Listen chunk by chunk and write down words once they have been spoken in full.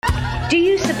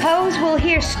suppose we'll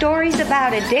hear stories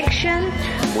about addiction?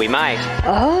 We might.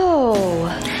 Oh.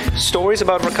 Stories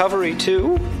about recovery,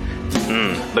 too?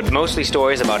 But mostly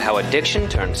stories about how addiction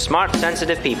turns smart,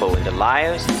 sensitive people into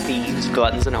liars, thieves,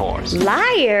 gluttons, and whores.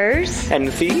 Liars?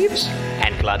 And thieves?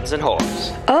 And gluttons and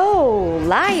whores. Oh,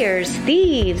 liars,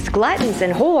 thieves, gluttons,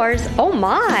 and whores. Oh,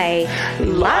 my.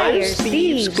 Liars,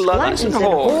 thieves, gluttons, and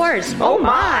whores. Oh,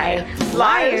 my.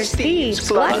 Liars, thieves,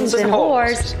 gluttons, and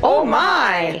whores. Oh,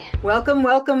 my. Welcome,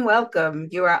 welcome, welcome.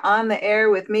 You are on the air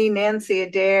with me, Nancy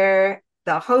Adair,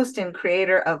 the host and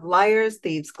creator of Liars,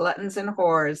 Thieves, Gluttons, and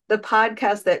Whores, the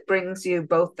podcast that brings you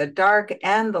both the dark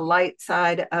and the light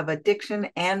side of addiction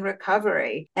and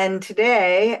recovery. And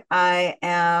today I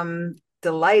am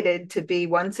delighted to be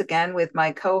once again with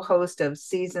my co-host of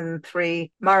season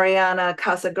 3, Marianna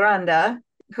Casagranda,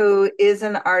 who is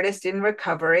an artist in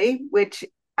recovery, which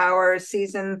our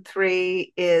season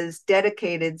 3 is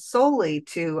dedicated solely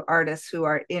to artists who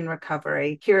are in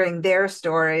recovery, hearing their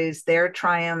stories, their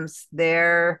triumphs,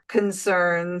 their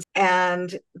concerns,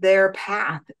 and their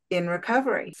path in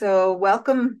recovery. So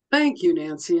welcome. Thank you,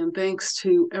 Nancy, and thanks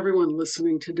to everyone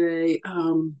listening today.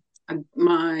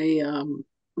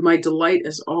 My delight,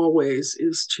 as always,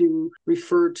 is to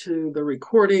refer to the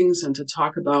recordings and to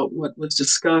talk about what was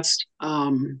discussed.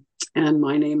 And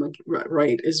my name,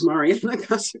 right, is Marianna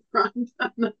Casagranda.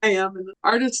 And I am an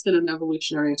artist and an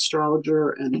evolutionary astrologer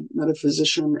and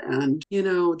metaphysician, and,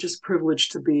 just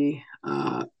privileged to be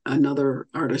another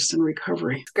artist in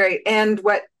recovery. Great. And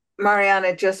what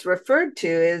Marianna just referred to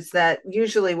is that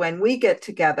usually when we get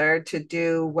together to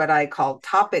do what I call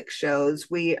topic shows,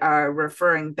 we are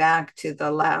referring back to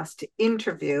the last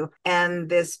interview. And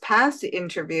this past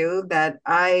interview that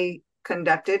I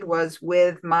conducted was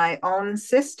with my own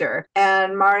sister,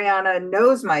 and Marianna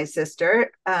knows my sister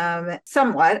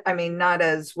somewhat. I mean, not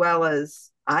as well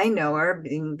as I know her,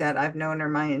 being that I've known her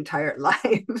my entire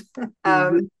life.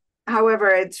 However,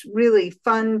 it's really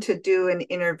fun to do an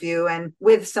interview and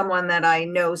with someone that I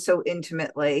know so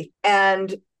intimately.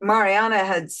 And Marianna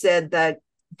had said that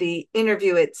the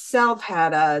interview itself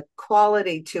had a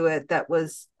quality to it that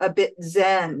was a bit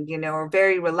zen, or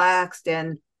very relaxed,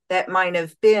 and that might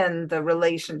have been the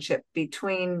relationship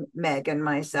between Meg and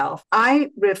myself. I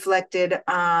reflected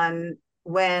on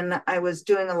when I was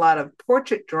doing a lot of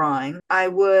portrait drawing. I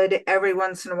would every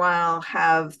once in a while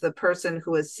have the person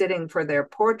who was sitting for their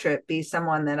portrait be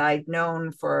someone that I'd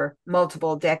known for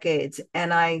multiple decades.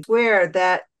 And I swear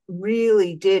that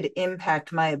really did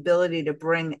impact my ability to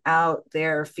bring out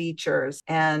their features.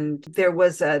 And there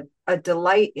was a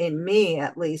delight in me,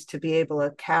 at least, to be able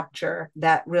to capture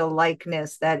that real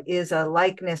likeness that is a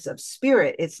likeness of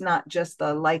spirit. It's not just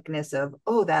the likeness of,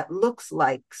 oh, that looks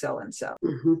like so-and-so.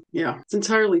 Yeah, it's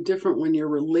entirely different when you're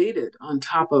related on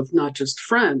top of not just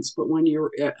friends, but when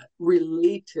you're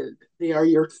related, they are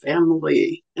your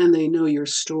family and they know your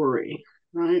story.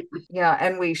 Right. Yeah.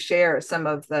 And we share some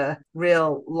of the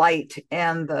real light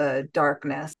and the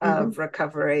darkness of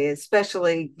recovery,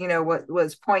 especially, what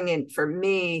was poignant for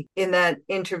me in that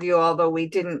interview, although we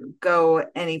didn't go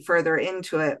any further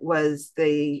into it, was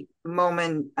the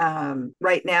moment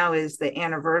right now is the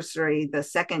anniversary, the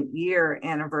 2nd year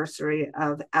anniversary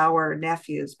of our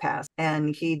nephew's pass.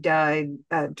 And he died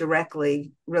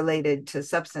directly related to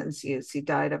substance use. He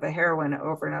died of a heroin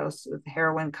overdose with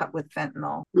heroin cut with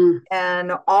fentanyl.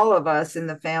 And all of us in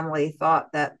the family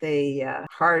thought that the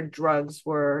hard drugs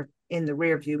were in the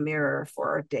rearview mirror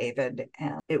for David.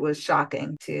 And it was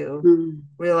shocking to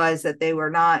realize that they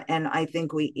were not. And I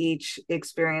think we each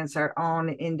experience our own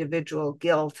individual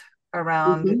guilt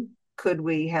around should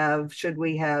we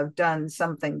have done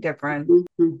something different.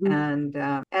 And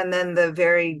then the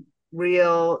very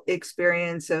real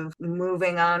experience of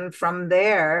moving on from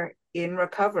there in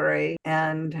recovery.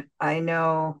 And I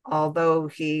know, although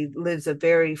he lives a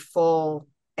very full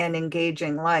and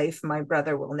engaging life, my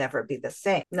brother will never be the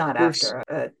same, not after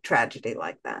a tragedy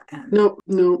like that. No.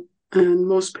 And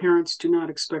most parents do not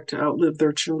expect to outlive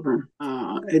their children.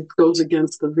 It goes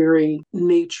against the very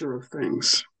nature of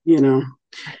things, to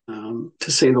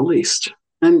say the least.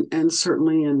 And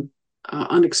certainly in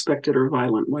unexpected or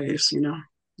violent ways,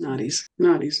 not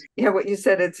easy. Yeah, what you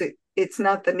said, it's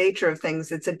not the nature of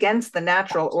things, it's against the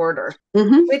natural order,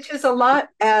 which is a lot.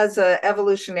 As an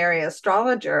evolutionary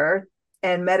astrologer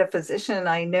and metaphysician,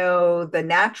 I know the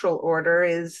natural order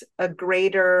is a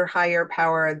greater, higher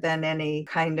power than any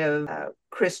kind of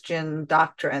Christian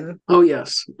doctrine. Oh,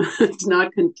 yes. It's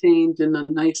not contained in a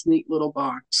nice, neat little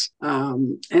box.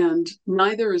 And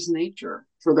neither is nature,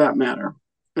 for that matter,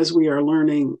 as we are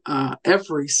learning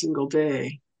every single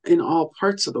day in all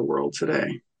parts of the world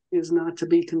today, is not to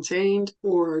be contained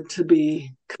or to be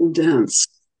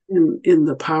condensed. in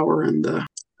the power and the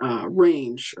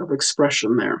range of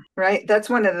expression there. Right. That's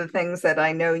one of the things that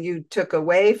I know you took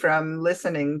away from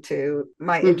listening to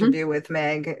my interview with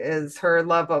Meg is her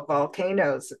love of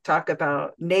volcanoes. Talk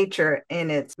about nature in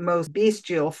its most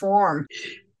bestial form.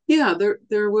 Yeah,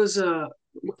 there was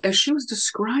as she was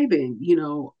describing,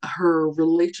 her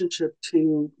relationship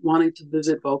to wanting to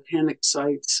visit volcanic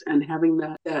sites and having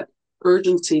that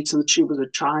urgency since she was a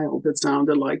child, it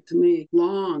sounded like to me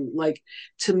like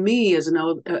to me as an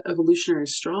evolutionary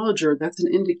astrologer, that's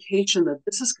an indication that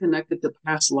this is connected to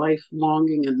past life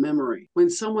longing and memory. When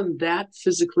someone that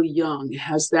physically young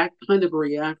has that kind of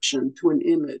reaction to an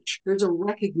image, there's a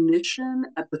recognition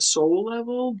at the soul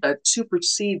level that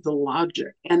supersedes the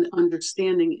logic and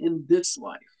understanding in this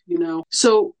life.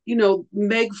 So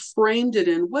Meg framed it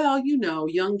in, well,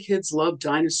 young kids love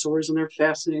dinosaurs and they're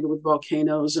fascinated with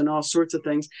volcanoes and all sorts of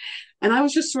things. And I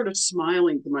was just sort of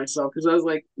smiling to myself because I was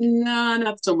like, nah,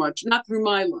 not so much, not through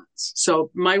my lens.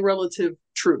 So my relative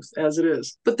truth as it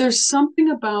is. But there's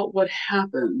something about what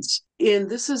happens, and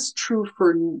this is true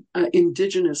for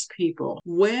indigenous people.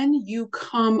 When you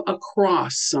come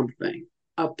across something,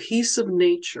 a piece of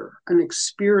nature, an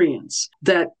experience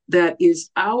that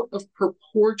is out of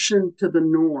proportion to the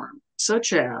norm,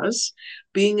 such as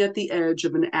being at the edge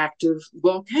of an active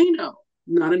volcano,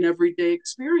 not an everyday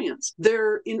experience.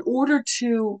 In order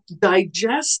to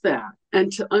digest that and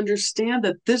to understand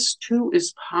that this too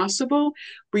is possible,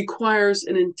 requires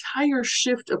an entire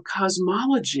shift of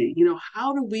cosmology.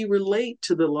 How do we relate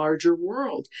to the larger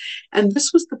world? And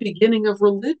this was the beginning of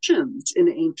religions in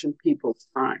ancient people's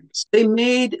times. They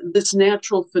made this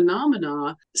natural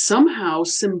phenomena somehow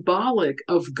symbolic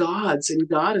of gods and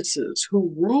goddesses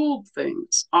who ruled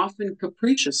things, often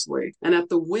capriciously and at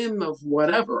the whim of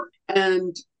whatever.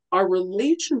 And our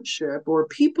relationship, or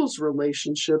people's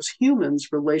relationships, humans'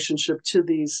 relationship to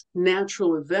these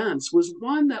natural events, was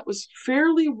one that was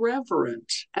fairly reverent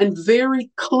and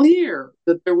very clear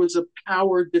that there was a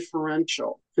power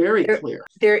differential. Very clear.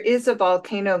 There is a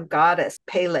volcano goddess,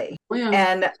 Pele. Oh, yeah.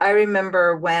 And I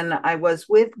remember when I was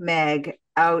with Meg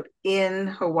out in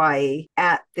Hawaii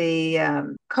at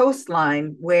the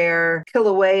coastline where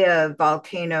Kilauea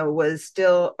volcano was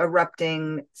still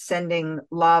erupting, sending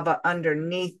lava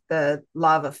underneath the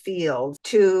lava field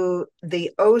to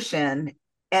the ocean.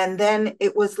 And then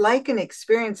it was like an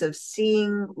experience of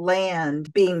seeing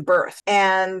land being birthed.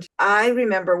 And I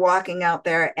remember walking out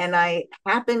there and I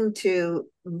happened to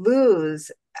lose,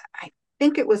 I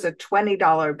think it was a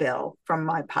 $20 bill from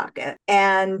my pocket.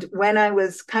 And when I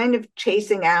was kind of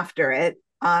chasing after it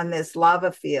on this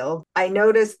lava field, I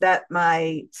noticed that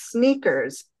my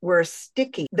sneakers were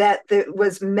sticky, that it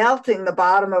was melting the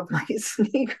bottom of my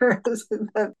sneakers,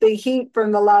 the heat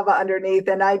from the lava underneath.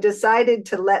 And I decided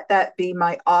to let that be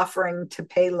my offering to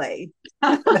Pele,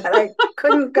 that I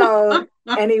couldn't go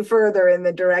any further in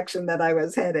the direction that I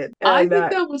was headed. And, I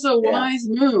think that was a wise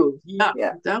move.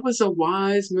 Yeah, that was a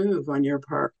wise move on your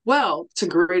part. Well, it's a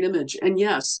great image. And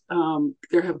yes,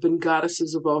 there have been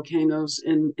goddesses of volcanoes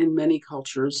in many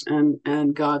cultures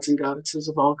and gods and goddesses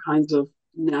of all kinds of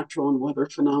natural and weather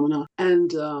phenomena.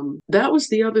 And that was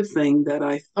the other thing that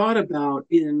I thought about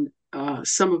in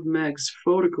some of Meg's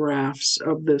photographs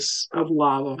of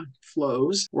lava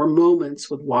flows or moments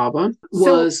with lava.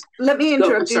 So let me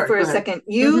interrupt you for a second.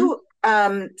 You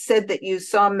said that you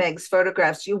saw Meg's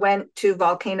photographs. You went to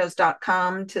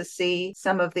volcanoes.com to see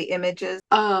some of the images.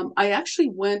 I actually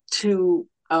went to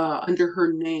under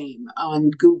her name on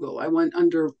Google. I went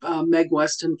under Meg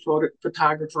Weston,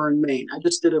 photographer in Maine. I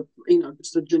just did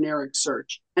just a generic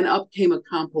search, and up came a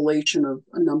compilation of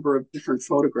a number of different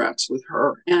photographs with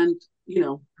her, and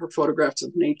her photographs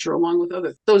of nature along with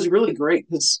others. So it was really great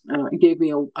because it gave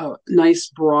me a nice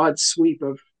broad sweep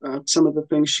of some of the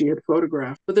things she had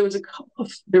photographed. But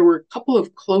there were a couple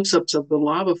of close-ups of the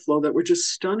lava flow that were just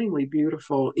stunningly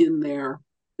beautiful in their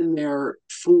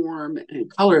form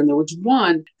and color. And there was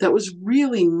one that was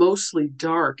really mostly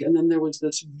dark, and then there was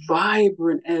this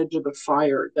vibrant edge of the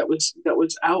fire that was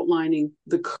outlining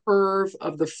the curve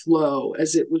of the flow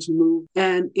as it was moved.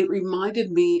 And it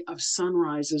reminded me of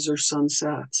sunrises or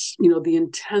sunsets, the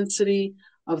intensity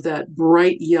of that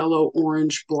bright yellow,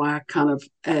 orange, black kind of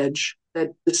edge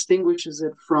that distinguishes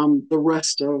it from the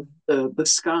rest of the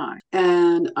sky.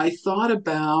 And I thought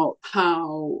about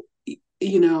how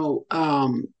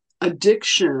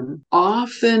addiction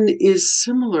often is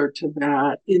similar to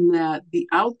that, in that the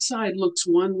outside looks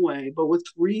one way, but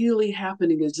what's really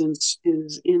happening is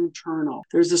internal.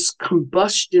 There's this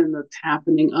combustion that's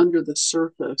happening under the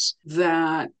surface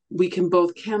that we can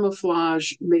both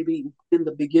camouflage maybe in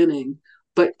the beginning,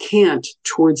 but can't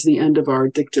towards the end of our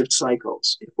addictive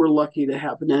cycles, if we're lucky to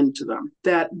have an end to them.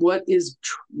 That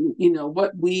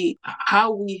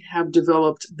how we have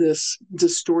developed this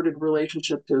distorted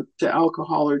relationship to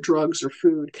alcohol or drugs or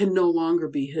food can no longer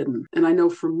be hidden. And I know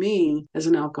for me, as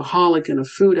an alcoholic and a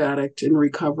food addict in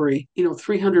recovery,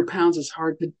 300 pounds is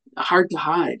hard to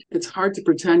hide. It's hard to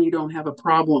pretend you don't have a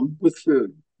problem with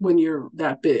food when you're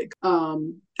that big.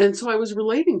 And so I was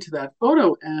relating to that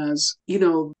photo as,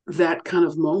 that kind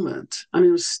of moment. I mean,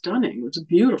 it was stunning. It was a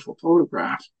beautiful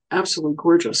photograph, absolutely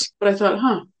gorgeous. But I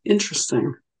thought,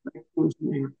 interesting.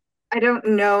 I don't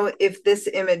know if this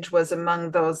image was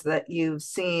among those that you've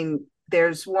seen.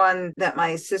 There's one that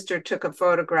my sister took a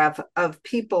photograph of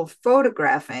people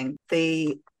photographing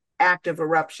the active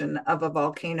eruption of a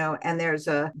volcano, and there's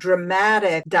a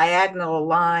dramatic diagonal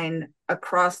line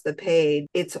across the page.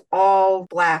 It's all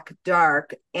black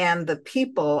dark, and the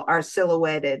people are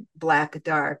silhouetted black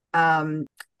dark. And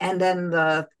then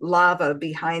the lava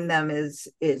behind them is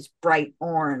bright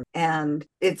orange, and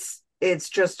it's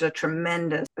just a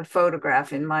tremendous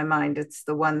photograph in my mind. It's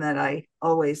the one that I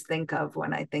always think of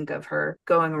when I think of her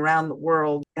going around the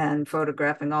world and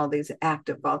photographing all these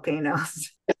active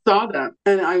volcanoes. I saw that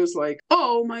and I was like,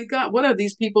 oh my God, what are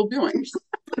these people doing?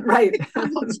 Right.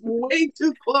 That was way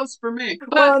too close for me.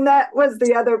 Well, and that was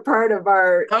the other part of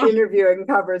our interviewing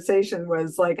conversation,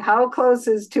 was like, how close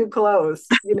is too close?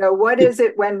 What is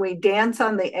it when we dance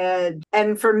on the edge?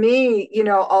 And for me,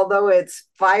 although it's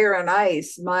fire and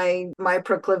ice, my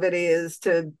proclivity is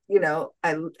to,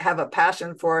 I have a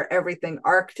passion for everything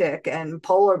Arctic and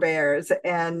polar bears,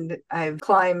 and I've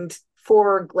climbed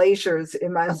 4 glaciers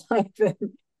in my life.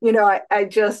 And I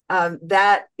just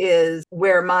that is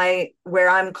where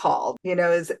I'm called.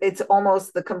 It's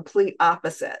almost the complete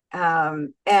opposite,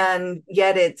 and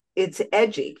yet it's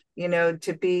edgy.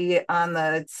 To be on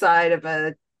the side of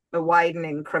a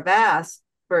widening crevasse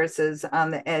versus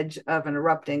on the edge of an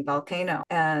erupting volcano.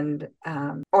 And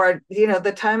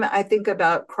the time I think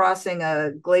about crossing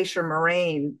a glacier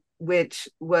moraine, which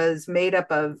was made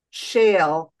up of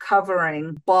shale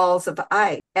covering balls of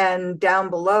ice. And down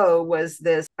below was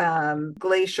this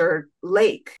glacier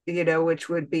lake, which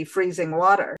would be freezing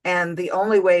water. And the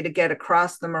only way to get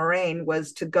across the moraine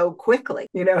was to go quickly.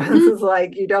 It's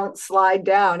like you don't slide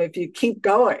down if you keep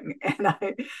going. And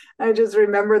I just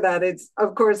remember that.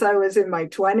 Of course, I was in my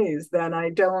 20s then. I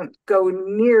don't go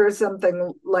near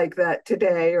something like that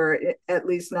today, or at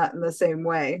least not in the same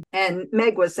way. And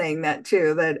Meg was saying that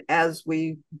too, that as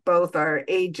we both are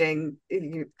aging,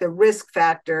 the risk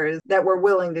factors that we're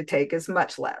willing to take is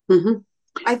much less. Mm-hmm.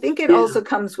 I think it also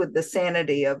comes with the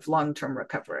sanity of long-term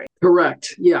recovery.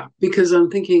 Correct. Yeah. Because I'm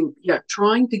thinking,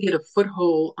 trying to get a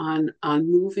foothold on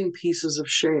moving pieces of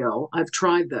shale. I've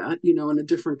tried that, in a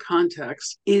different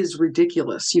context, is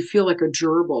ridiculous. You feel like a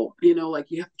gerbil, like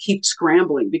you have to keep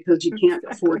scrambling because you can't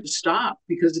afford to stop.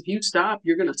 Because if you stop,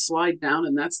 you're going to slide down,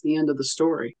 and that's the end of the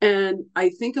story. And I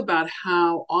think about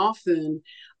how often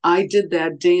I did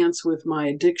that dance with my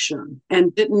addiction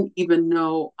and didn't even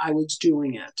know I was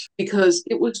doing it because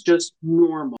it was just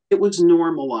normal. It was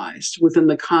normalized within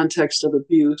the context of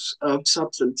abuse of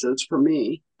substances for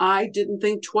me. I didn't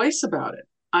think twice about it.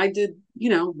 I did,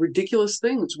 ridiculous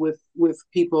things with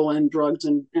people and drugs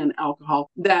and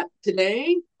alcohol that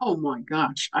today, oh my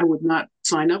gosh, I would not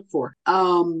sign up for.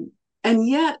 And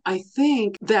yet I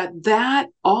think that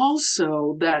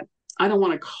also that I don't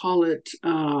want to call it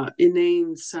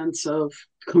inane sense of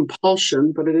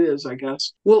compulsion, but it is, I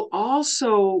guess, will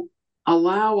also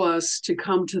allow us to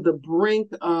come to the brink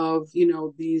of,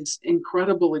 these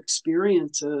incredible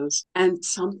experiences, and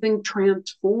something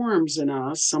transforms in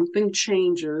us, something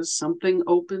changes, something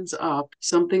opens up,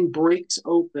 something breaks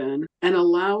open and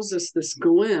allows us this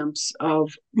glimpse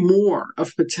of more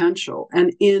of potential.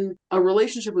 And in a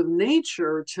relationship with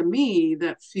nature, to me,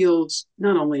 that feels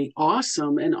not only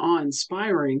awesome and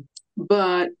awe-inspiring,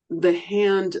 but the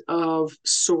hand of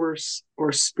source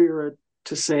or spirit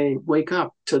to say, wake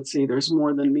up, Tootsie, there's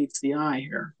more than meets the eye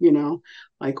here,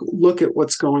 like look at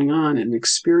what's going on and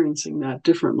experiencing that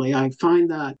differently. I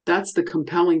find that's the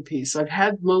compelling piece. I've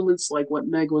had moments like what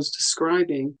Meg was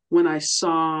describing when I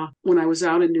was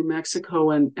out in New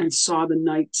Mexico and saw the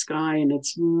night sky in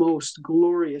its most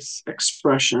glorious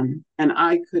expression. And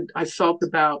I felt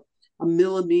about a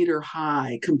millimeter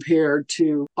high compared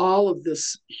to all of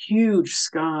this huge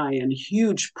sky and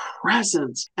huge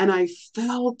presence. And I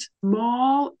felt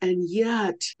small and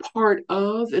yet part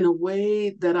of, in a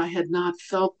way that I had not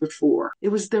felt before.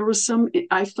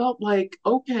 I felt like,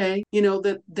 okay,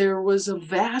 that there was a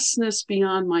vastness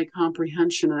beyond my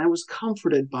comprehension. And I was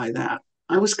comforted by that.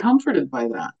 I was comforted by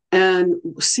that. And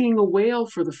seeing a whale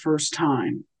for the first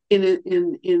time,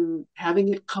 in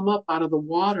having it come up out of the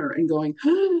water and going,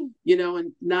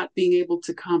 and not being able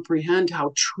to comprehend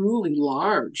how truly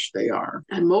large they are.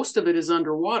 And most of it is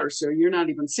underwater, so you're not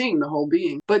even seeing the whole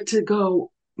being. But to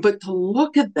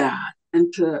look at that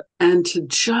and to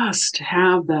just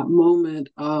have that moment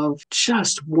of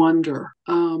just wonder.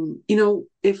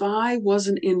 If I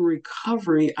wasn't in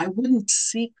recovery, I wouldn't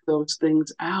seek those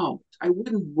things out. I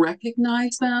wouldn't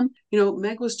recognize them.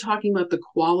 Meg was talking about the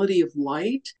quality of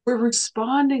light. We're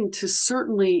responding to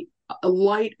certainly a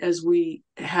light as we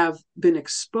have been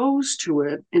exposed to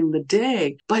it in the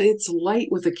day, but it's light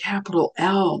with a capital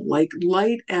L, like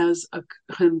light as a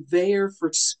conveyor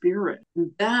for spirit.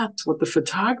 And that's what the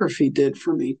photography did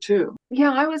for me too.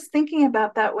 Yeah, I was thinking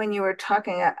about that when you were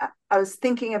talking. I was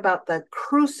thinking about the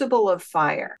crucible of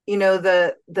fire,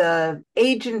 the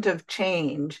agent of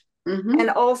change. Mm-hmm. And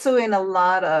also in a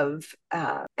lot of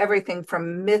everything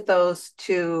from mythos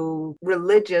to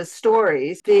religious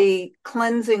stories, the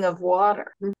cleansing of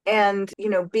water and,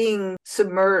 being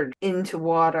submerged into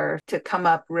water to come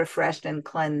up refreshed and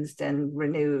cleansed and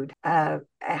renewed.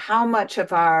 How much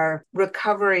of our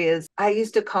recovery is, I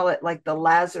used to call it like the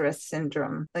Lazarus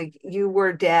syndrome, like you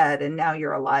were dead and now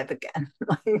you're alive again.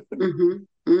 Mm-hmm.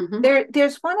 Mm-hmm.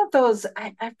 There's one of those,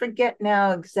 I forget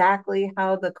now exactly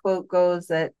how the quote goes,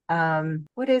 that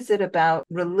what is it about?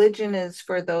 Religion is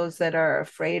for those that are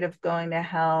afraid of going to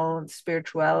hell.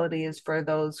 Spirituality is for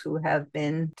those who have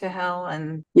been to hell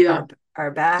and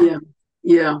are back.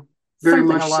 Yeah, very Something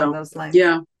much along so. those lines.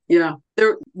 Yeah.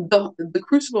 The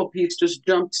crucible piece just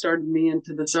jump started me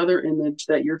into this other image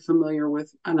that you're familiar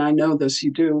with, and I know this,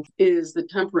 you do, is the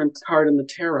temperance card in the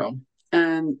tarot.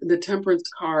 And the temperance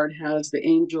card has the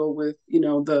angel with,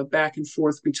 the back and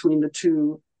forth between the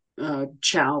two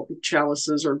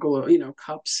chalices or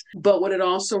cups. But what it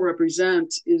also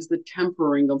represents is the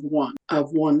tempering of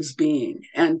one's being.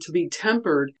 And to be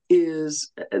tempered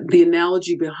is, the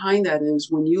analogy behind that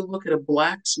is when you look at a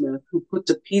blacksmith who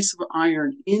puts a piece of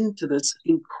iron into this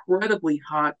incredibly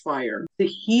hot fire to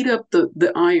heat up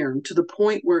the iron to the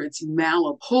point where it's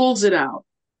malleable, pulls it out,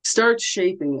 starts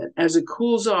shaping it. As it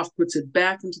cools off, puts it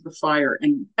back into the fire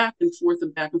and back and forth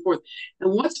and back and forth.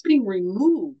 And what's being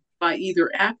removed by either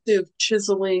active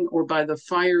chiseling or by the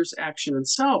fire's action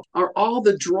itself are all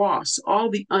the dross,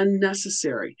 all the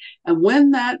unnecessary. And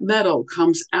when that metal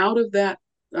comes out of that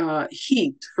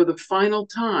heat for the final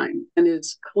time and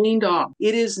is cleaned off,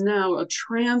 it is now a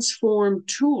transformed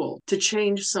tool to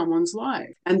change someone's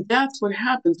life. And that's what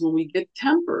happens when we get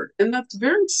tempered. And that's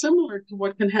very similar to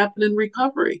what can happen in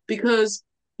recovery. Because,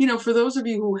 for those of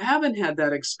you who haven't had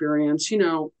that experience,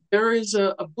 there is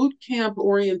a boot camp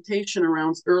orientation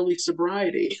around early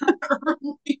sobriety,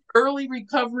 early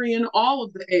recovery in all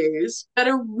of the A's that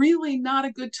are really not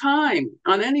a good time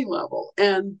on any level,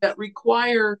 and that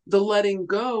require the letting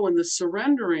go and the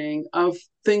surrendering of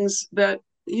things that,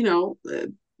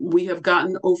 we have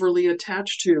gotten overly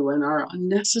attached to and are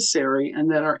unnecessary and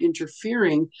that are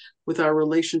interfering with our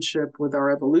relationship with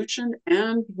our evolution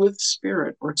and with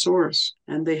spirit or source.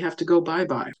 And they have to go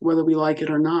bye-bye, whether we like it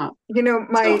or not.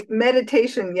 My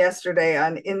meditation yesterday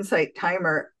on Insight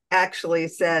Timer actually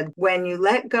said, when you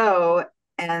let go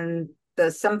and the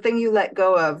something you let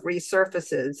go of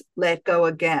resurfaces, let go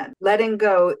again. Letting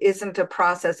go isn't a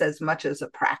process as much as a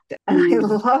practice. And I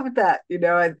love that.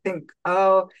 I think,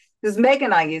 because Meg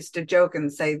and I used to joke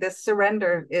and say, this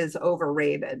surrender is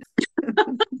overrated.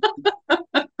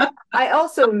 I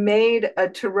also made a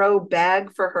tarot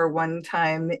bag for her one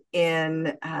time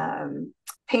in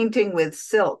painting with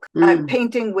silk,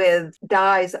 painting with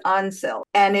dyes on silk.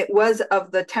 And it was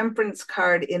of the temperance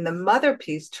card in the Mother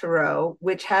Piece Tarot,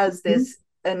 which has this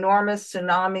enormous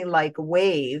tsunami-like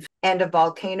wave and a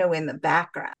volcano in the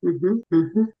background.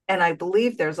 And I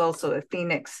believe there's also a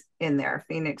phoenix in there,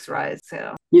 Phoenix Rise.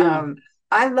 So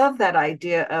I love that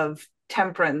idea of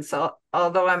temperance,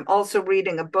 although I'm also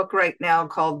reading a book right now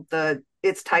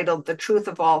it's titled The Truth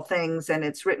of All Things, and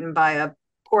it's written by a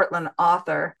Portland,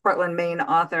 Maine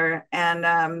author,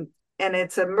 and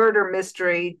it's a murder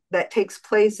mystery that takes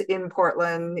place in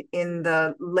Portland in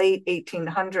the late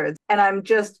 1800s, and I'm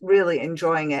just really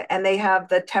enjoying it. And they have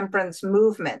the temperance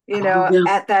movement,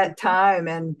 at that time,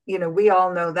 and we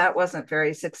all know that wasn't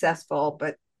very successful,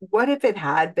 but what if it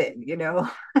had been,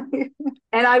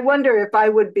 And I wonder if I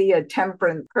would be a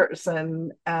temperate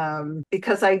person,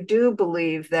 because I do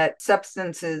believe that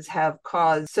substances have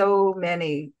caused so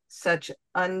many such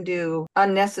undue,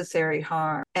 unnecessary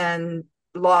harm and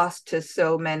loss to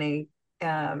so many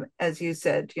as you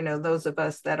said, those of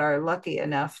us that are lucky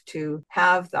enough to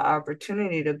have the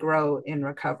opportunity to grow in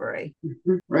recovery.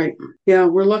 Mm-hmm. Right. Yeah,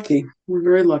 we're lucky. We're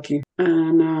very lucky.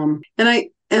 And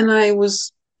I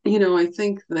was, I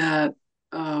think that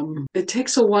it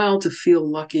takes a while to feel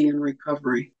lucky in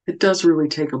recovery. It does really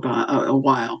take a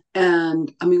while.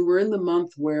 And I mean, we're in the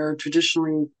month where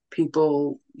traditionally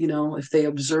people, if they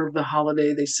observe the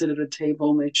holiday, they sit at a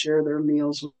table and they share their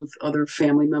meals with other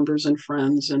family members and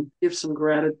friends and give some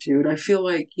gratitude. I feel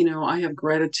like, I have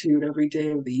gratitude every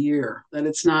day of the year, that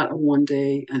it's not a one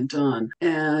day and done.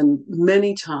 And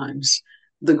many times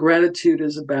the gratitude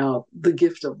is about the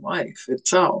gift of life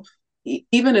itself.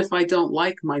 Even if I don't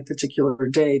like my particular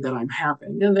day that I'm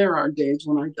having, and there are days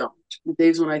when I don't,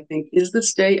 days when I think, is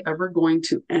this day ever going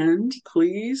to end,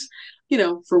 please?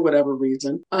 For whatever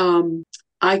reason.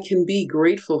 I can be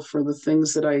grateful for the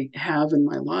things that I have in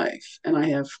my life, and I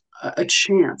have a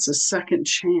chance, a second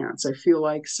chance. I feel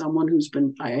like someone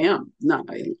I am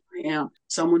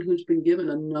someone who's been given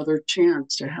another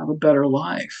chance to have a better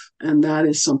life. And that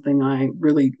is something I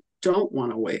really don't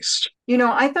want to waste.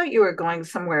 I thought you were going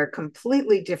somewhere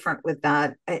completely different with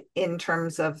that in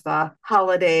terms of the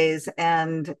holidays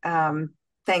and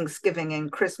Thanksgiving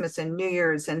and Christmas and New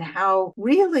Year's, and how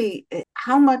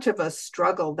much of a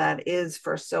struggle that is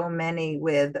for so many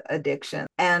with addiction.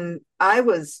 And I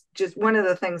was just, one of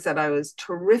the things that I was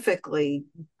terrifically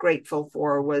grateful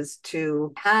for was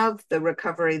to have the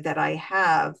recovery that I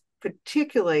have,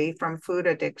 particularly from food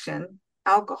addiction,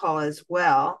 alcohol as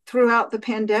well, throughout the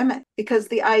pandemic, because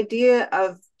the idea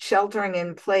of sheltering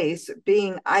in place,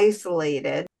 being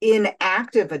isolated in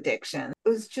active addiction,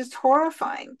 was just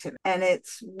horrifying to me. And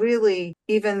it's really,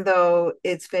 even though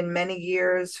it's been many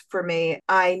years for me,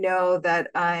 I know that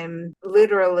I'm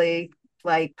literally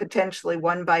like potentially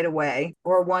one bite away,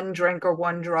 or one drink or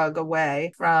one drug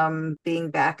away from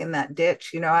being back in that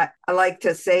ditch. I like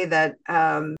to say that,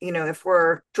 if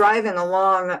we're driving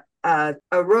along a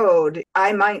road,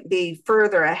 I might be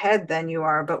further ahead than you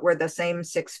are, but we're the same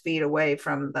 6 feet away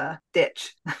from the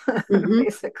ditch,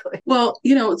 basically. Well,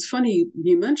 it's funny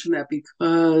you mention that,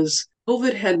 because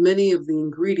COVID had many of the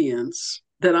ingredients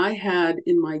that I had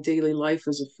in my daily life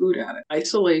as a food addict.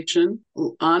 Isolation,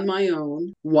 on my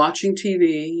own, watching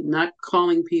TV, not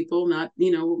calling people, not,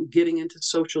 getting into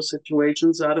social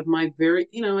situations out of my I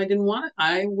didn't want it.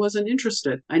 I wasn't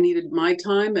interested. I needed my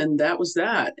time, and that was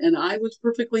that. And I was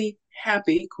perfectly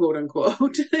happy, quote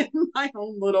unquote, in my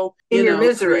own little, your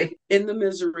misery. In the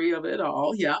misery of it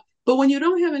all. Yeah. But when you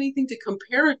don't have anything to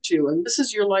compare it to, and this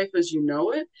is your life as you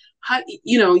know it,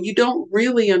 you don't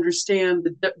really understand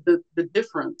the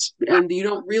difference, and you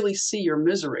don't really see your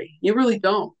misery. You really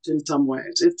don't, in some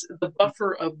ways. It's the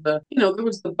buffer of there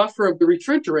was the buffer of the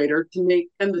refrigerator and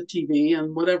the TV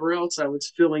and whatever else I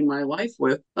was filling my life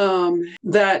with,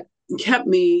 that kept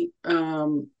me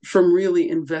from really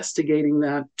investigating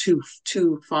that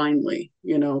too finely,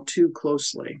 too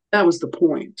closely. That was the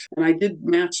point. And I did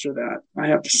master that, I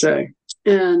have to say.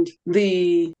 And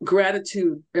the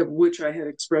gratitude of which I had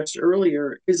expressed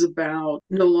earlier is about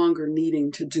no longer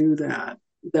needing to do that.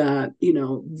 That,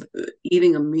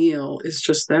 eating a meal is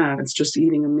just that. It's just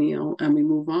eating a meal, and we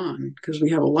move on because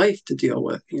we have a life to deal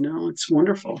with. It's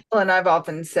wonderful. Well, and I've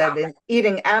often said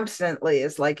eating abstinently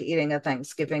is like eating a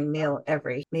Thanksgiving meal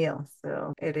every meal.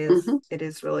 So it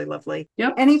is really lovely.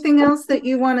 Yep. Anything else that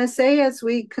you want to say as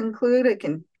we conclude? I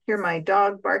can hear my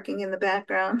dog barking in the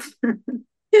background.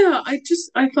 Yeah, I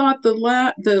thought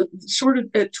the sort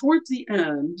of towards the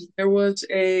end, there was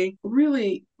a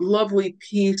really lovely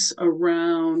piece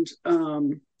around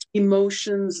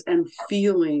emotions and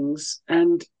feelings,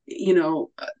 and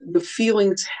the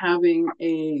feelings having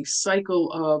a cycle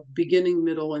of beginning,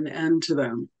 middle, and end to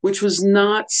them, which was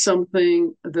not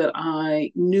something that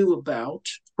I knew about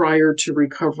prior to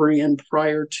recovery and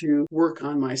prior to work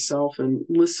on myself and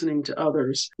listening to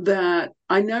others, that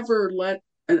I never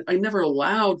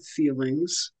allowed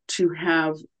feelings to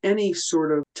have any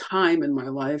sort of time in my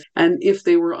life. And if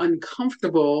they were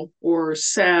uncomfortable or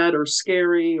sad or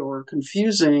scary or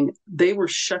confusing, they were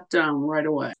shut down right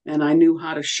away. And I knew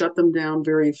how to shut them down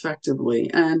very effectively.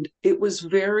 And it was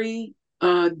very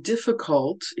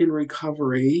difficult in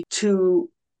recovery to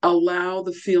allow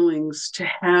the feelings to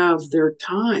have their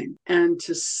time and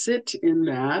to sit in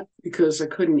that, because I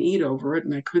couldn't eat over it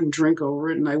and I couldn't drink over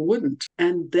it, and I wouldn't.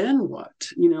 And then what?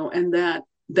 And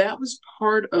that was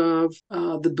part of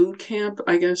the boot camp,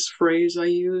 I guess, phrase I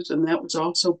use. And that was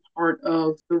also part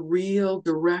of the real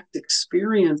direct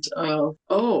experience of,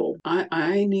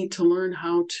 I need to learn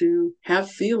how to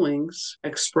have feelings,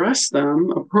 express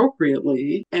them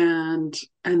appropriately, and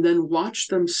then watch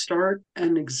them start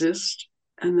and exist,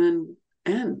 and then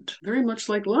end. Very much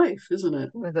like life, isn't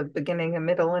it? With a beginning, a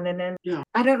middle, and an end. Yeah.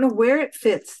 I don't know where it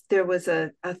fits. There was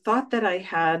a thought that I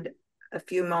had a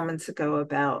few moments ago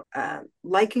about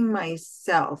liking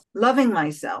myself, loving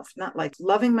myself, not like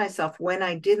loving myself when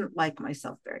I didn't like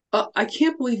myself very much. I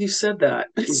can't believe you said that.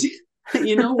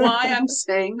 You know why I'm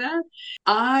saying that?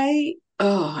 I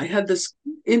had this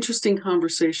interesting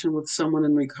conversation with someone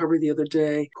in recovery the other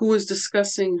day who was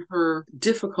discussing her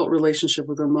difficult relationship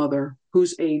with her mother,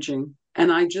 who's aging. And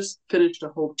I just finished a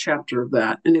whole chapter of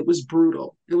that, and it was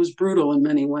brutal. It was brutal in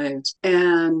many ways.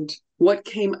 And what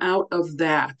came out of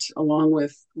that, along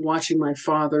with watching my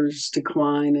father's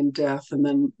decline and death, and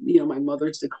then, my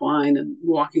mother's decline and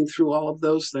walking through all of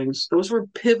those things, those were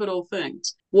pivotal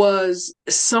things, was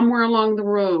somewhere along the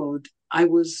road, I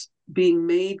was being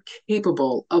made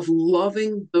capable of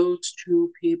loving those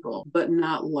two people, but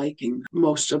not liking them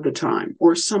most of the time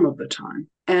or some of the time.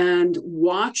 And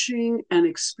watching and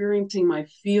experiencing my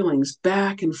feelings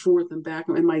back and forth and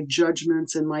my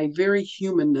judgments and my very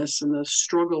humanness and the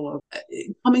struggle of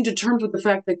coming to terms with the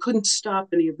fact that I couldn't stop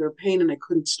any of their pain and I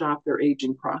couldn't stop their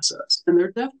aging process and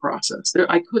their death process.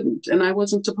 I couldn't, and I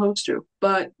wasn't supposed to.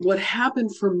 But what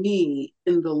happened for me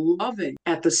in the loving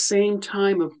at the same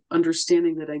time of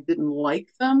understanding that I didn't like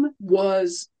them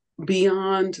was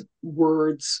beyond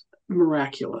words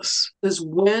miraculous. Because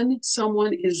when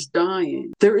someone is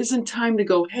dying, there isn't time to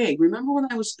go, hey, remember when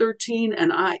I was 13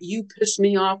 and you pissed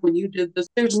me off when you did this?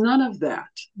 There's none of that.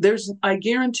 I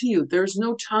guarantee you, there's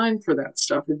no time for that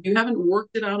stuff. If you haven't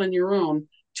worked it out on your own,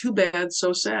 too bad,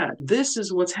 so sad. This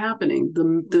is what's happening.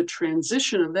 The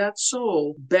transition of that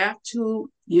soul back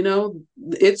to,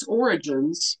 its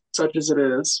origins, such as it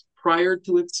is, prior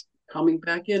to its coming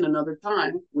back in another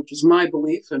time, which is my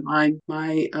belief, and my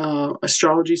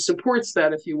astrology supports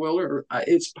that, if you will, or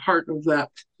it's part of that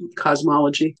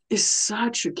cosmology, is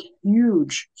such a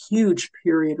huge, huge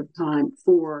period of time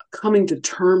for coming to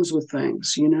terms with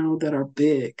things, that are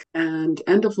big. And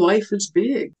end of life is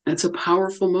big. It's a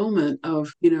powerful moment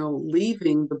of,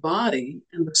 leaving the body,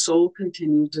 and the soul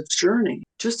continues its journey.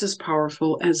 Just as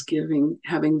powerful as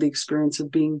having the experience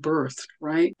of being birthed,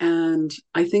 right? And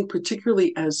I think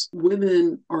particularly as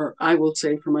women, or I will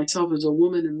say for myself as a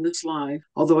woman in this life,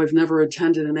 although I've never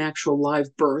attended an actual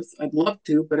live birth, I'd love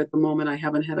to, but at the moment I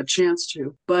haven't had a chance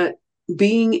to. But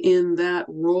being in that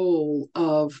role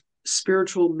of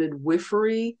spiritual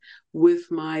midwifery with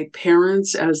my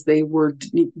parents as they were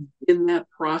in that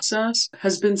process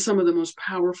has been some of the most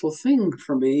powerful thing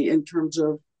for me in terms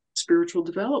of spiritual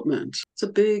development. It's a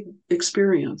big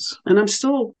experience, and I'm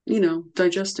still,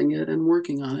 digesting it and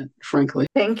working on it, frankly.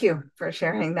 Thank you for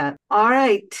sharing that. All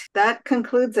right. That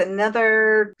concludes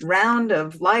another round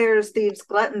of Liars, Thieves,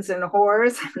 Gluttons, and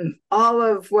Whores. All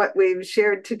of what we've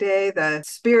shared today, the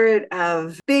spirit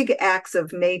of big acts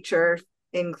of nature,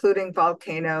 including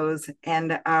volcanoes,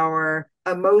 and our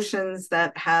emotions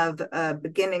that have a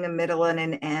beginning, a middle, and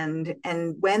an end.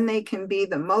 And when they can be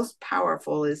the most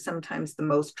powerful is sometimes the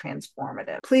most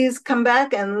transformative. Please come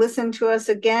back and listen to us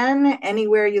again.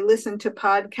 Anywhere you listen to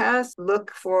podcasts,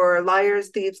 look for Liars,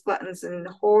 Thieves, Gluttons, and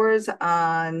Whores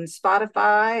on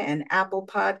Spotify and Apple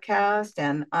Podcast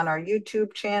and on our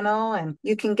YouTube channel. And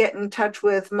you can get in touch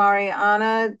with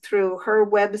Marianna through her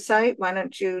website. Why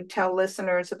don't you tell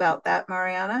listeners about that,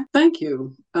 Marianna? Thank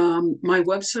you. My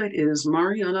website is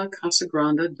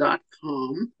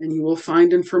mariannacasagranda.com, and you will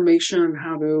find information on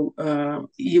how to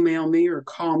email me or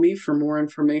call me for more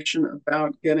information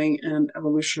about getting an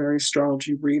evolutionary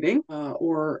astrology reading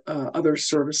or other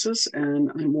services.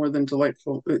 And I'm more than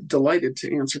delighted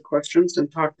to answer questions and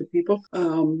talk to people.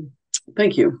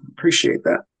 Thank you. Appreciate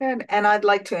that. Good. And I'd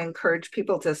like to encourage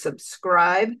people to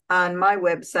subscribe on my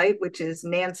website, which is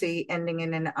Nancy, ending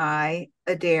in an I,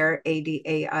 Adair,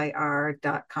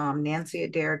 ADAIR.com,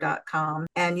 nancyadair.com.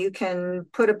 And you can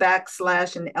put a / and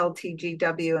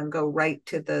LTGW and go right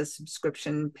to the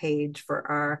subscription page for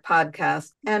our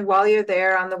podcast. And while you're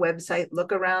there on the website,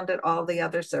 look around at all the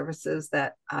other services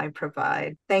that I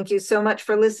provide. Thank you so much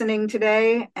for listening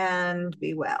today, and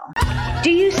be well.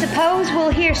 Do you suppose we'll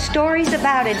hear stories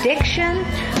about addiction?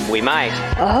 We might.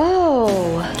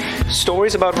 Oh.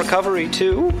 Stories about recovery,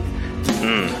 too?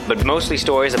 But mostly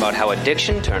stories about how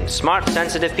addiction turns smart,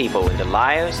 sensitive people into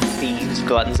liars, thieves,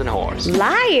 gluttons, and whores.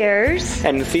 Liars?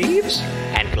 And thieves?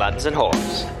 And gluttons and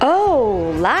whores.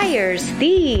 Oh, liars,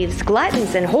 thieves,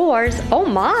 gluttons, and whores. Oh,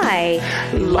 my.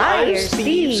 Liars,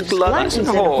 thieves, gluttons, and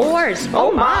whores.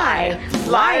 Oh, my.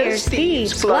 Liars,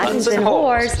 thieves, gluttons, and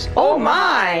whores. Oh,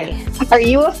 my. Are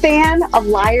you a fan of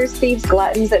Liars, Thieves,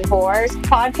 Gluttons, and Whores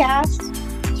podcast?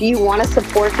 Do you want to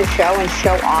support the show and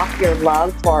show off your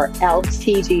love for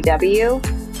LTGW?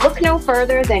 Look no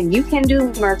further than You Can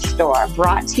Do merch store,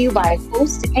 brought to you by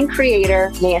host and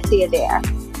creator Nancy Adair.